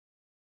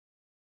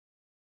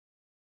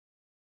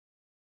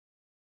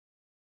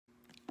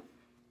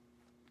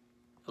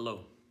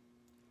Hello.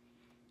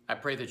 I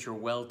pray that you're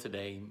well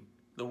today.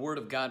 The Word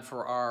of God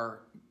for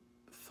our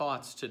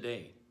thoughts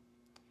today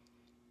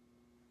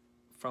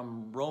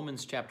from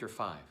Romans chapter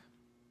 5.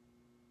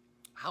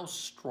 How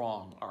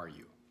strong are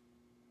you?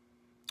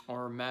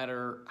 Or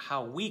matter,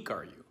 how weak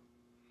are you?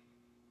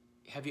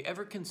 Have you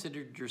ever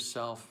considered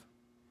yourself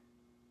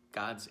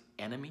God's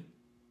enemy?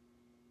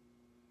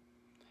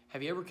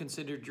 Have you ever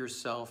considered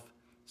yourself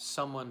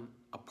someone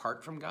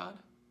apart from God?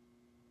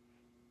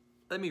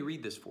 Let me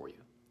read this for you.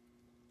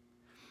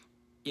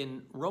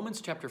 In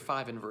Romans chapter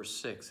 5 and verse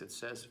 6, it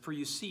says, "For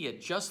you see, at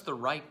just the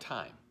right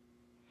time,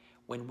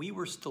 when we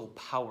were still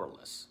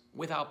powerless,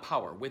 without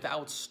power,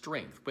 without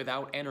strength,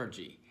 without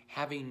energy,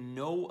 having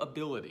no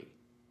ability,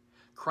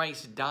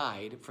 Christ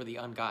died for the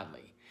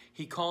ungodly."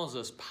 He calls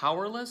us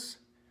powerless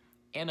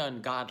and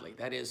ungodly.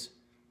 That is,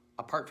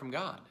 apart from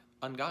God,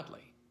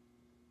 ungodly.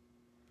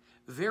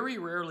 Very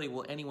rarely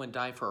will anyone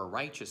die for a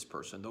righteous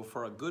person, though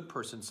for a good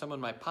person, someone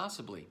might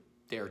possibly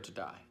dare to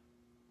die.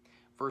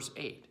 Verse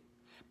 8,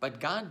 "But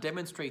God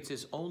demonstrates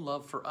his own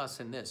love for us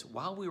in this: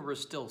 while we were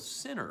still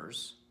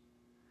sinners,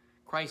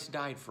 Christ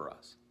died for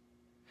us.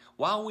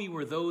 While we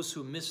were those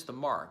who missed the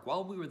mark,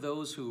 while we were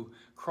those who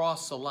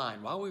crossed the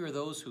line, while we were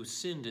those who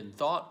sinned in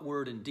thought,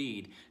 word, and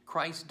deed,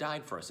 Christ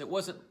died for us." It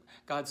wasn't,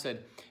 God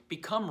said,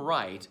 become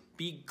right,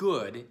 be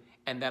good,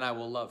 and then I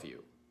will love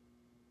you.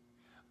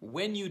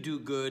 When you do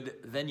good,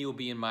 then you'll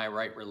be in my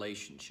right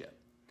relationship.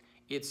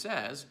 It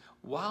says,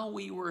 while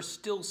we were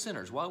still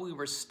sinners, while we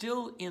were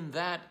still in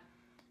that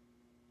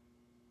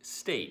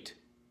state,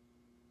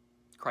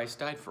 Christ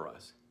died for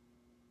us.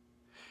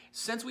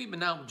 Since we've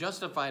been now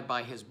justified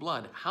by his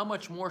blood, how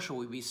much more shall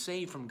we be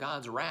saved from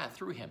God's wrath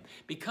through him?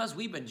 Because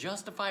we've been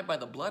justified by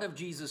the blood of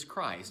Jesus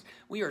Christ,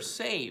 we are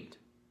saved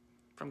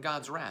from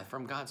God's wrath,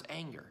 from God's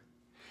anger.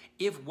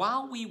 If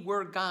while we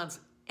were God's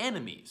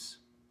enemies,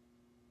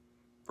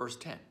 verse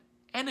 10,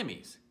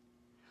 enemies,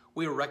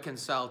 we were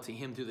reconciled to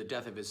him through the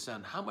death of his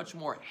Son, how much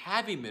more,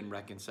 having been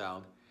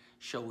reconciled,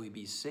 shall we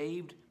be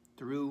saved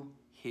through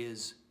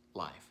his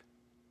life?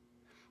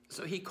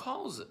 So he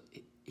calls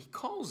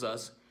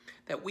us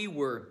that we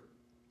were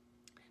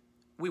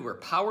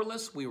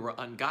powerless, we were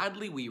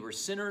ungodly, we were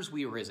sinners,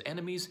 we were his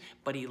enemies,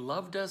 but he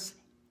loved us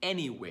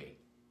anyway.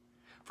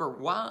 For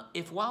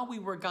while we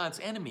were God's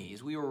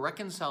enemies, we were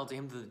reconciled to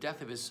him through the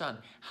death of his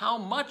Son, how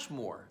much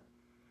more,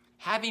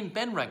 having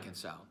been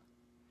reconciled,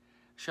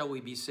 shall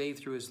we be saved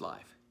through his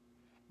life?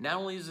 Not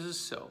only is this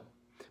so,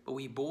 but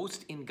we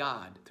boast in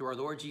God through our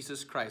Lord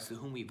Jesus Christ, through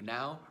whom we've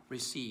now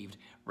received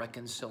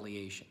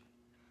reconciliation.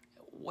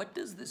 What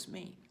does this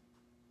mean?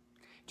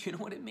 Do you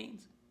know what it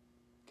means?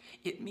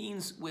 It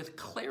means with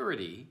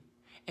clarity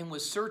and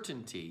with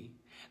certainty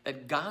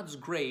that God's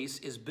grace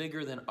is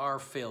bigger than our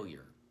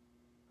failure.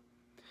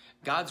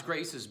 God's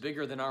grace is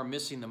bigger than our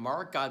missing the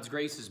mark. God's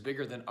grace is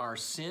bigger than our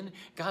sin.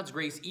 God's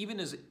grace even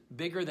is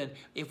bigger than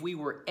if we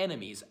were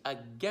enemies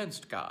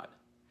against God.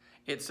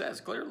 It says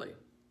clearly,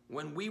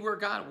 while we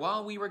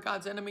were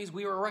God's enemies,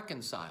 we were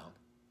reconciled.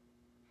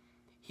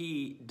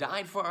 He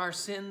died for our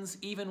sins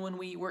even when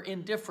we were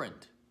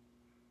indifferent.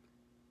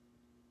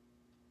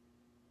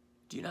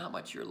 Do you know how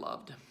much you're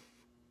loved?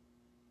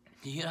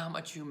 Do you know how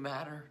much you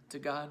matter to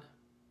God?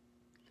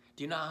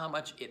 Do you know how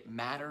much it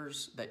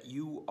matters that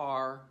you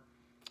are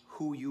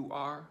who you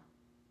are?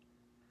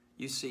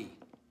 You see,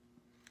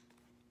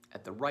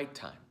 at the right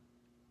time,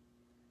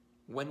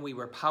 when we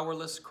were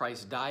powerless,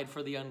 Christ died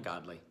for the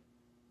ungodly.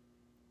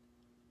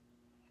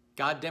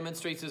 God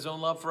demonstrates his own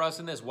love for us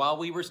in this: while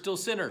we were still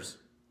sinners,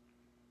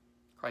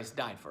 Christ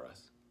died for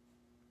us.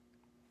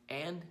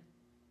 And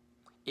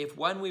if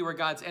when we were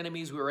God's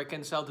enemies, we were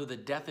reconciled through the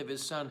death of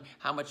his Son,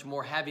 how much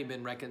more, having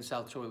been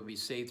reconciled, shall we be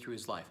saved through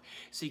his life?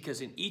 See,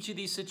 because in each of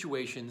these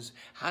situations,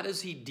 how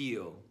does he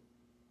deal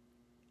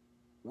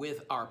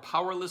with our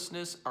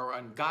powerlessness, our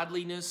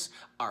ungodliness,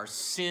 our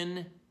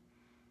sin,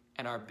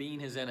 and our being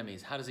his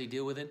enemies? How does he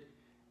deal with it?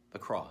 The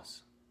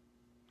cross.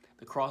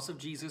 The cross of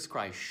Jesus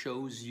Christ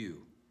shows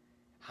you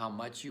how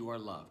much you are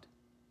loved.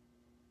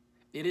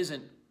 It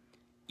isn't,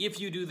 if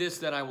you do this,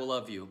 then I will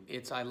love you.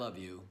 It's, I love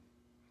you.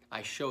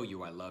 I show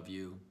you I love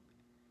you.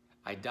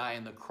 I die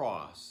on the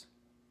cross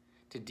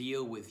to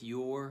deal with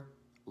your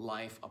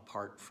life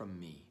apart from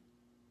me.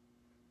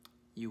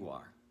 You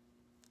are.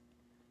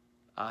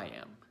 I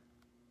am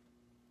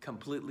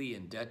completely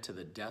in debt to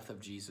the death of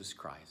Jesus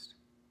Christ.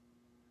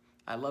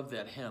 I love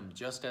that hymn,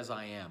 just as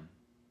I am,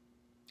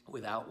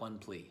 without one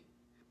plea,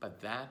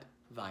 but that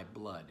thy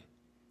blood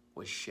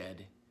was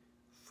shed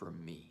for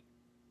me.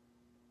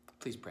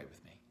 Please pray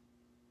with me.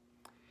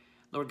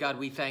 Lord God,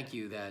 we thank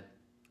you that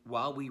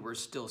while we were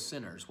still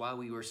sinners, while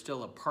we were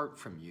still apart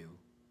from you,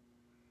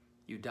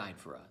 you died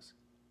for us.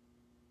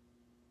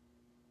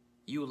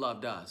 You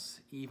loved us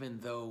even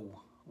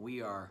though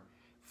we are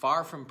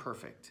far from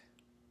perfect.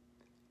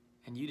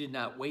 And you did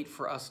not wait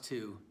for us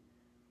to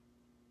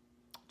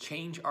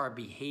change our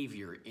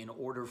behavior in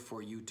order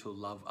for you to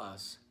love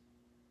us.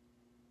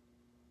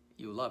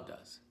 You loved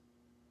us.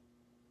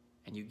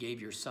 And you gave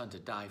your Son to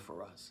die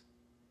for us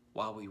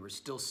while we were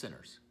still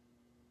sinners.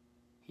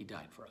 He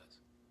died for us.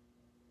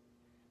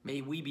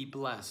 May we be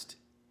blessed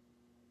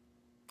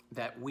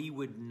that we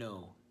would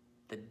know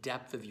the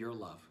depth of your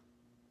love.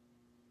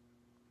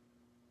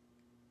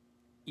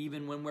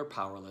 Even when we're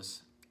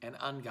powerless and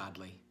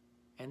ungodly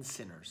and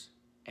sinners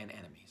and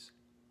enemies,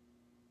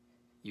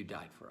 you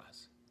died for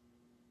us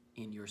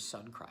in your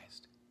Son,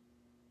 Christ.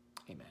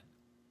 Amen.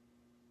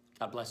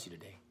 God bless you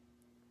today.